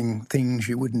creatures doing things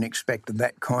you wouldn't expect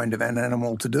that kind of an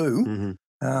animal to do,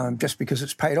 just because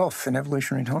it's paid off in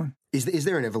evolutionary time. Is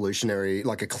there an evolutionary,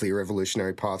 like a clear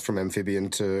evolutionary path from amphibian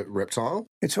to reptile?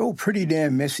 It's all pretty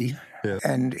damn messy. Yeah.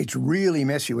 And it's really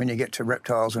messy when you get to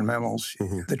reptiles and mammals.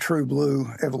 The true blue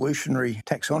evolutionary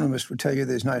taxonomist would tell you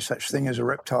there's no such thing as a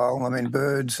reptile. I mean,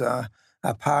 birds are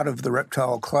a part of the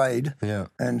reptile clade. Yeah.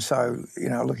 And so,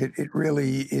 look, it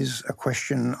really is a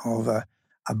question of a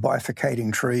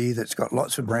bifurcating tree that's got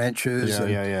lots of branches.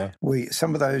 Yeah.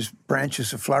 Some of those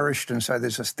branches have flourished, and so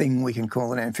there's this thing we can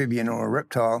call an amphibian or a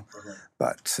reptile. Okay.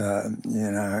 But,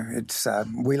 it's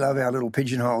we love our little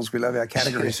pigeonholes. We love our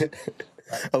categories.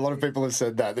 A lot of people have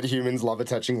said that humans love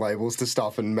attaching labels to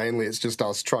stuff, and mainly it's just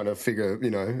us trying to figure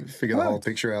the whole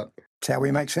picture out. It's how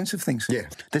we make sense of things. Yeah.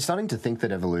 They're starting to think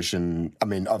that evolution, I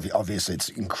mean, obviously it's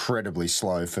incredibly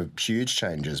slow for huge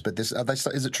changes, but is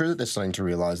it true that they're starting to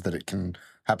realise that it can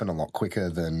happen a lot quicker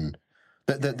than...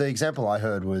 The example I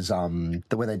heard was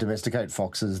that when they domesticate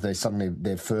foxes,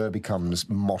 their fur becomes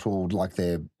mottled like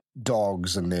their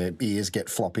dogs, and their ears get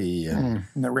floppy and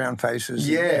the round faces.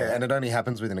 Yeah, and it only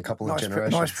happens within a couple of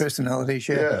generations. Nice personalities,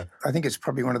 yeah. I think it's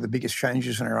probably one of the biggest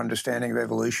changes in our understanding of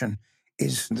evolution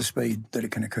is the speed that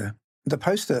it can occur. The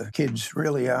poster kids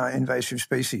really are invasive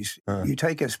species. You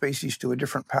take a species to a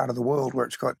different part of the world where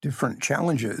it's got different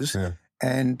challenges,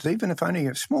 and even if only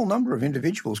a small number of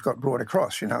individuals got brought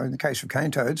across, in the case of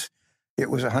cane toads, it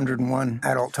was 101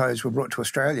 adult toads were brought to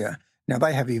Australia. Now,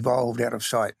 they have evolved out of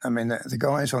sight. I mean, the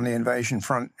guys on the invasion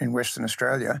front in Western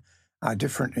Australia are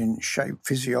different in shape,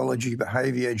 physiology,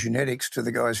 behaviour, genetics to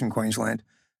the guys in Queensland.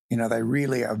 They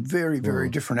really are very, very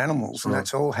different animals, and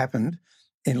that's all happened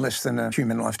in less than a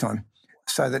human lifetime.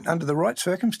 So that under the right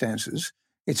circumstances,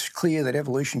 it's clear that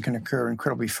evolution can occur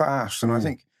incredibly fast. And I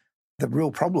think the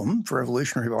real problem for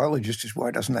evolutionary biologists is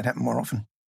why doesn't that happen more often?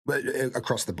 But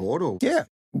across the board? Or? Yeah.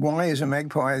 Why is a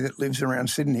magpie that lives around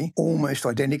Sydney almost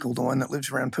identical to one that lives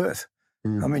around Perth?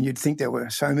 I mean, you'd think there were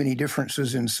so many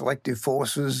differences in selective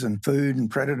forces and food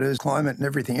and predators, climate and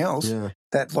everything else,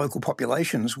 that local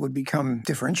populations would become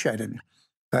differentiated.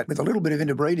 But with a little bit of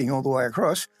interbreeding all the way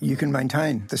across, you can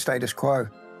maintain the status quo.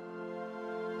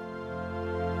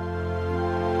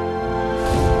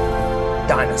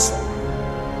 Dinosaur.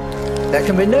 There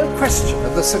can be no question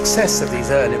of the success of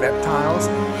these early reptiles,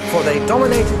 for they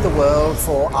dominated the world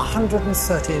for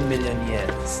 130 million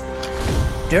years.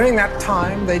 During that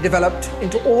time, they developed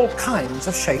into all kinds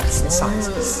of shapes and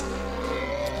sizes.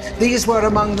 These were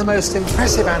among the most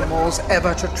impressive animals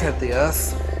ever to tread the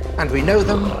earth, and we know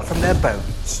them from their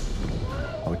bones.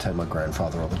 I would take my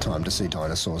grandfather all the time to see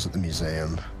dinosaurs at the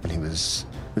museum, and it was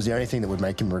the only thing that would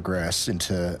make him regress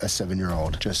into a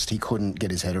 7-year-old. He couldn't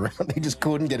get his head around. He just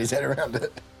couldn't get his head around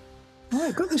it. Well,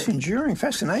 they've got this enduring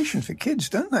fascination for kids,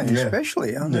 don't they? Yeah.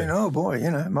 Especially, I mean, oh boy,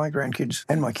 my grandkids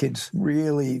and my kids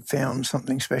really found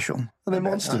something special. Well, they're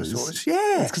monsters. Dinosaurs.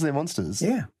 Yeah. It's because they're monsters.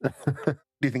 Yeah. Do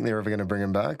you think they're ever going to bring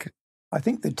them back? I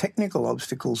think the technical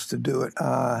obstacles to do it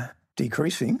are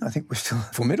decreasing. I think we're still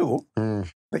formidable.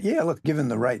 But yeah, look, given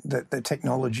the rate that the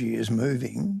technology is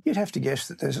moving, you'd have to guess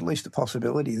that there's at least a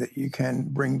possibility that you can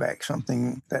bring back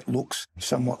something that looks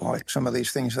somewhat like some of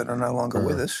these things that are no longer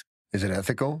with us. Is it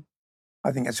ethical?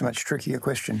 I think that's a much trickier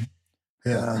question.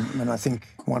 Yeah. And I think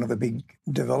one of the big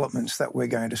developments that we're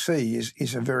going to see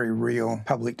is a very real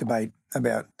public debate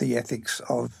about the ethics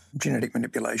of genetic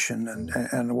manipulation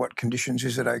and what conditions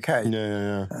is it okay.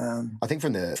 Yeah. I think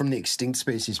from the extinct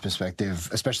species perspective,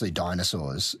 especially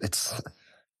dinosaurs,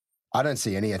 I don't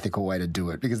see any ethical way to do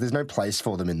it because there's no place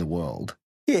for them in the world.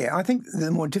 Yeah, I think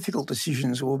the more difficult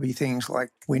decisions will be things like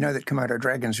we know that Komodo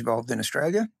dragons evolved in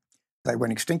Australia. They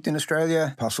went extinct in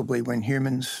Australia, possibly when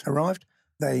humans arrived.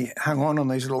 They hung on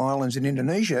these little islands in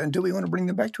Indonesia, and do we want to bring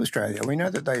them back to Australia? We know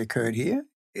that they occurred here.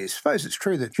 I suppose it's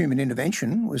true that human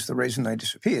intervention was the reason they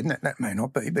disappeared, and that may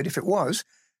not be, but if it was,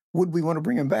 would we want to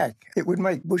bring them back? It would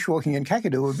make bushwalking in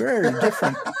Kakadu a very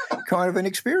different kind of an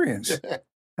experience.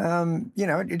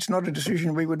 It's not a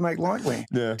decision we would make lightly.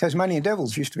 Yeah. Tasmanian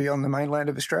devils used to be on the mainland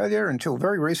of Australia until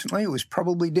very recently. It was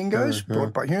probably dingoes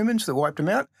brought by humans that wiped them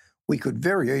out. We could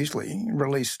very easily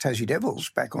release Tassie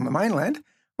devils back on the mainland.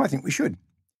 I think we should.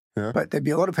 Yeah. But there'd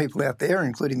be a lot of people out there,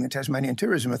 including the Tasmanian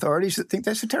tourism authorities, that think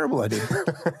that's a terrible idea.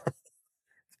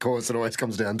 Of course, it always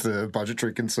comes down to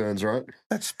budgetary concerns, right?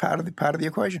 That's part of the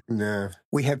equation. Yeah.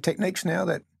 We have techniques now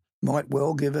that might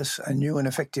well give us a new and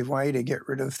effective way to get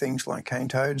rid of things like cane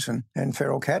toads and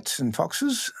feral cats and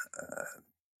foxes.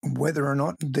 Whether or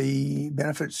not the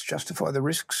benefits justify the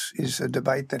risks is a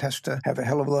debate that has to have a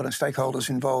hell of a lot of stakeholders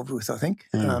involved with, I think.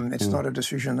 It's not a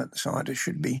decision that the scientists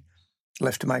should be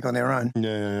left to make on their own.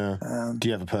 Yeah. Do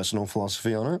you have a personal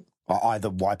philosophy on it? Either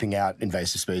wiping out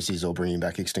invasive species or bringing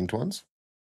back extinct ones?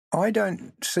 I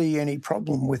don't see any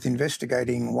problem with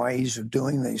investigating ways of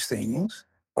doing these things,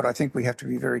 but I think we have to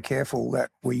be very careful that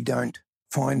we don't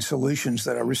find solutions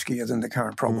that are riskier than the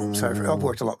current problem. So I've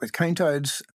worked a lot with cane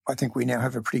toads. I think we now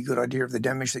have a pretty good idea of the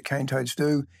damage that cane toads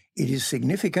do. It is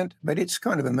significant, but it's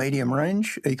kind of a medium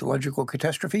range ecological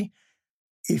catastrophe.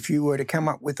 If you were to come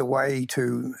up with a way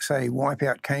to, say, wipe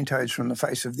out cane toads from the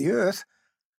face of the earth,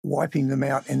 wiping them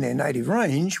out in their native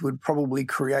range would probably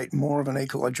create more of an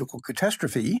ecological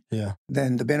catastrophe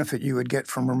than the benefit you would get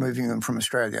from removing them from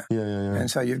Australia.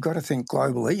 And so you've got to think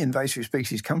globally. Invasive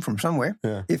species come from somewhere.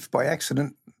 If by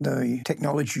accident the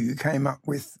technology you came up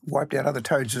with wiped out other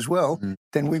toads as well,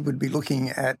 then we would be looking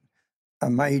at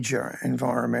a major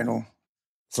environmental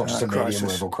It's not just a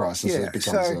medium-level crisis. It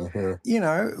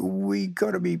becomes we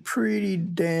got to be pretty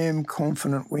damn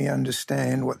confident we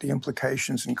understand what the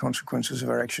implications and consequences of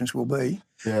our actions will be.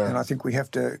 And I think we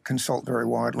have to consult very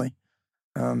widely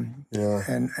and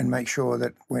make sure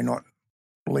that we're not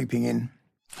leaping in.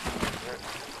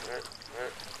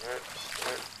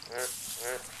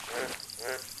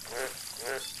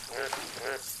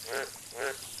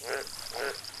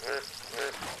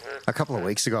 A couple of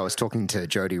weeks ago, I was talking to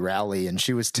Jodie Rowley, and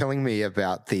she was telling me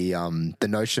about the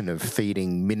notion of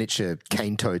feeding miniature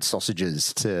cane toad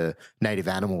sausages to native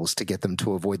animals to get them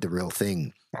to avoid the real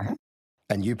thing.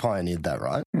 And you pioneered that,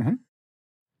 right?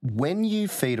 When you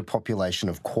feed a population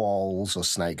of quolls or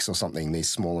snakes or something these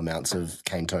small amounts of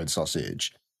cane toad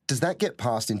sausage, does that get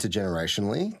passed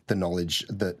intergenerationally, the knowledge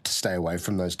that to stay away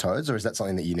from those toads, or is that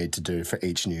something that you need to do for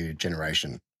each new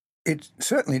generation? It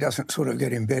certainly doesn't sort of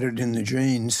get embedded in the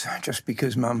genes just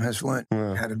because mum has learnt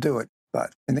how to do it.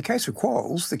 But in the case of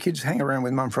quolls, the kids hang around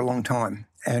with mum for a long time.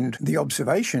 And the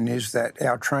observation is that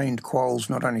our trained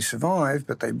quolls not only survived,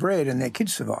 but they bred and their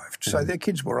kids survived. So their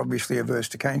kids were obviously averse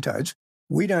to cane toads.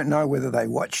 We don't know whether they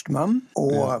watched mum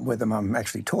or whether mum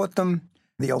actually taught them.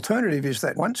 The alternative is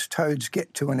that once toads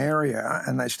get to an area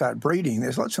and they start breeding,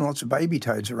 there's lots and lots of baby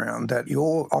toads around that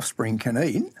your offspring can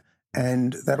eat,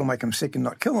 and that'll make them sick and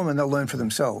not kill them, and they'll learn for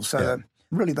themselves. So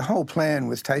really the whole plan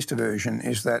with taste aversion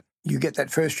is that you get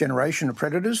that first generation of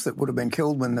predators that would have been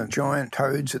killed when the giant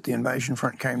toads at the invasion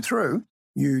front came through.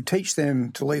 You teach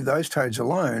them to leave those toads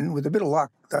alone. With a bit of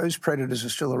luck, those predators are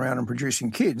still around and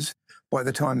producing kids by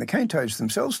the time the cane toads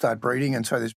themselves start breeding, and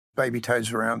so there's baby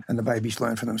toads around and the babies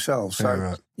learn for themselves.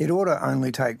 So it ought to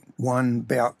only take one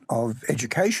bout of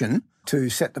education to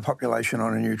set the population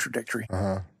on a new trajectory.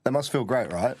 That must feel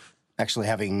great, right? Actually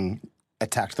having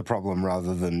attacked the problem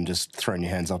rather than just throwing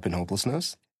your hands up in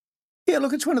helplessness? Yeah,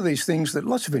 look, it's one of these things that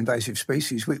lots of invasive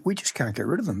species, we just can't get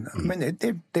rid of them. I mean,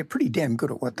 they're pretty damn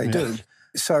good at what they do.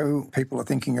 So people are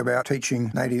thinking about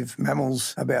teaching native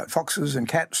mammals about foxes and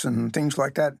cats and things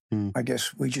like that. I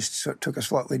guess we just took a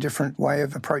slightly different way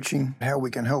of approaching how we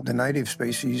can help the native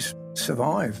species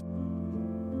survive.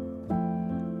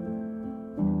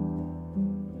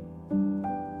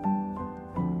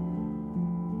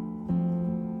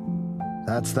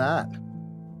 That's that.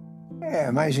 Yeah,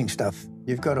 amazing stuff.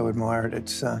 You've got to admire it.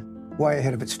 It's way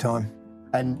ahead of its time.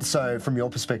 And so from your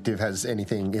perspective, is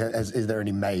there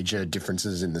any major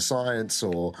differences in the science,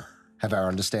 or has our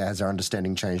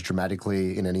understanding changed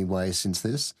dramatically in any way since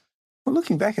this? Well,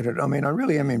 looking back at it, I mean, I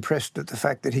really am impressed at the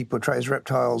fact that he portrays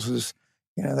reptiles as,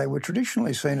 they were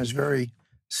traditionally seen as very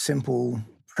simple,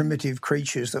 primitive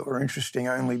creatures that were interesting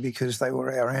only because they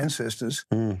were our ancestors.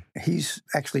 He's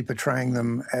actually portraying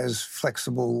them as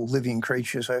flexible, living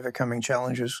creatures overcoming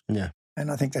challenges. And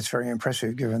I think that's very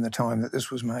impressive given the time that this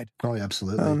was made. Oh, yeah,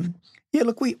 absolutely.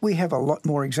 Look, we have a lot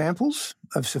more examples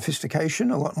of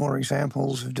sophistication, a lot more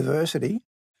examples of diversity.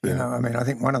 I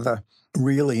think one of the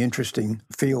really interesting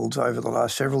fields over the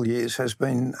last several years has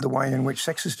been the way in which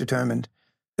sex is determined.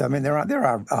 I mean, there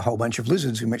are a whole bunch of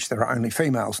lizards in which there are only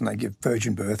females and they give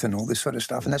virgin birth and all this sort of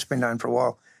stuff, and that's been known for a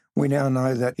while. We now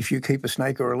know that if you keep a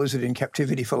snake or a lizard in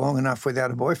captivity for long enough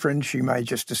without a boyfriend, she may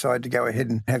just decide to go ahead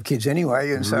and have kids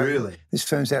anyway. And so this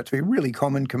turns out to be really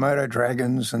common, Komodo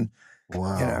dragons and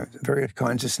various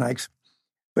kinds of snakes.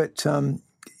 But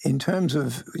in terms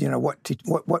of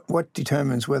what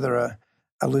determines whether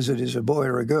a lizard is a boy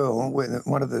or a girl,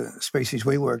 one of the species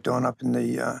we worked on up in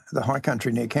the high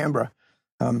country near Canberra,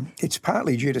 it's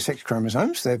partly due to sex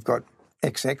chromosomes. They've got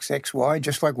XX, XY,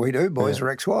 just like we do. Boys are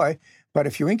XY. But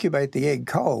if you incubate the egg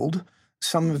cold,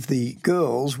 some of the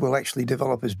girls will actually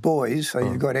develop as boys, so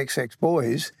you've got XX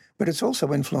boys, but it's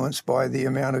also influenced by the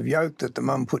amount of yolk that the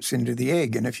mum puts into the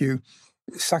egg. And if you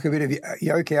suck a bit of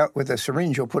yolk out with a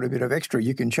syringe or put a bit of extra,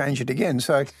 you can change it again.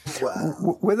 So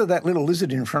whether that little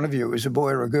lizard in front of you is a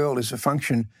boy or a girl is a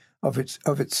function of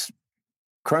its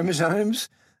chromosomes,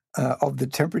 of the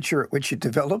temperature at which it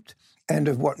developed, and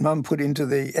of what mum put into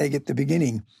the egg at the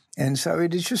beginning. And so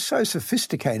it is just so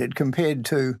sophisticated compared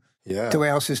to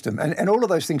our system. And all of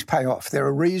those things pay off. There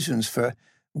are reasons for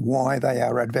why they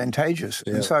are advantageous.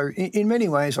 Yeah. And so in many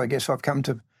ways, I guess I've come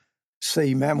to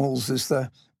see mammals as the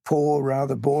poor,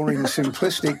 rather boring,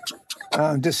 simplistic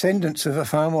descendants of a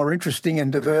far more interesting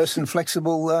and diverse and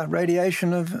flexible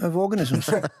radiation of organisms.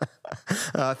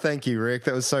 Thank you, Rick.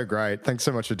 That was so great. Thanks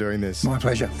so much for doing this. My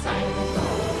pleasure.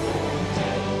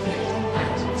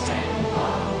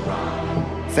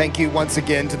 Thank you once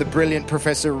again to the brilliant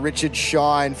Professor Richard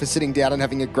Shine for sitting down and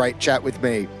having a great chat with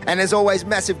me. And as always,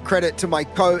 massive credit to my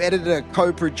co-editor,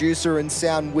 co-producer and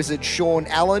sound wizard, Sean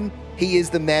Allen. He is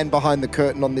the man behind the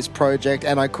curtain on this project,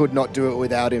 and I could not do it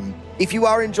without him. If you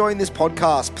are enjoying this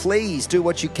podcast, please do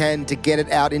what you can to get it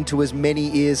out into as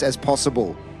many ears as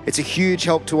possible. It's a huge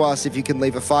help to us if you can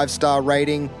leave a 5-star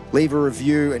rating, leave a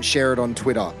review, and share it on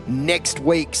Twitter. Next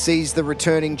week sees the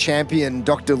returning champion,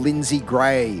 Dr. Lindsay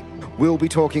Gray. We'll be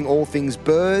talking all things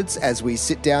birds as we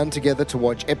sit down together to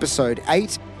watch episode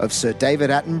 8 of Sir David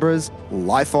Attenborough's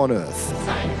Life on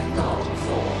Earth.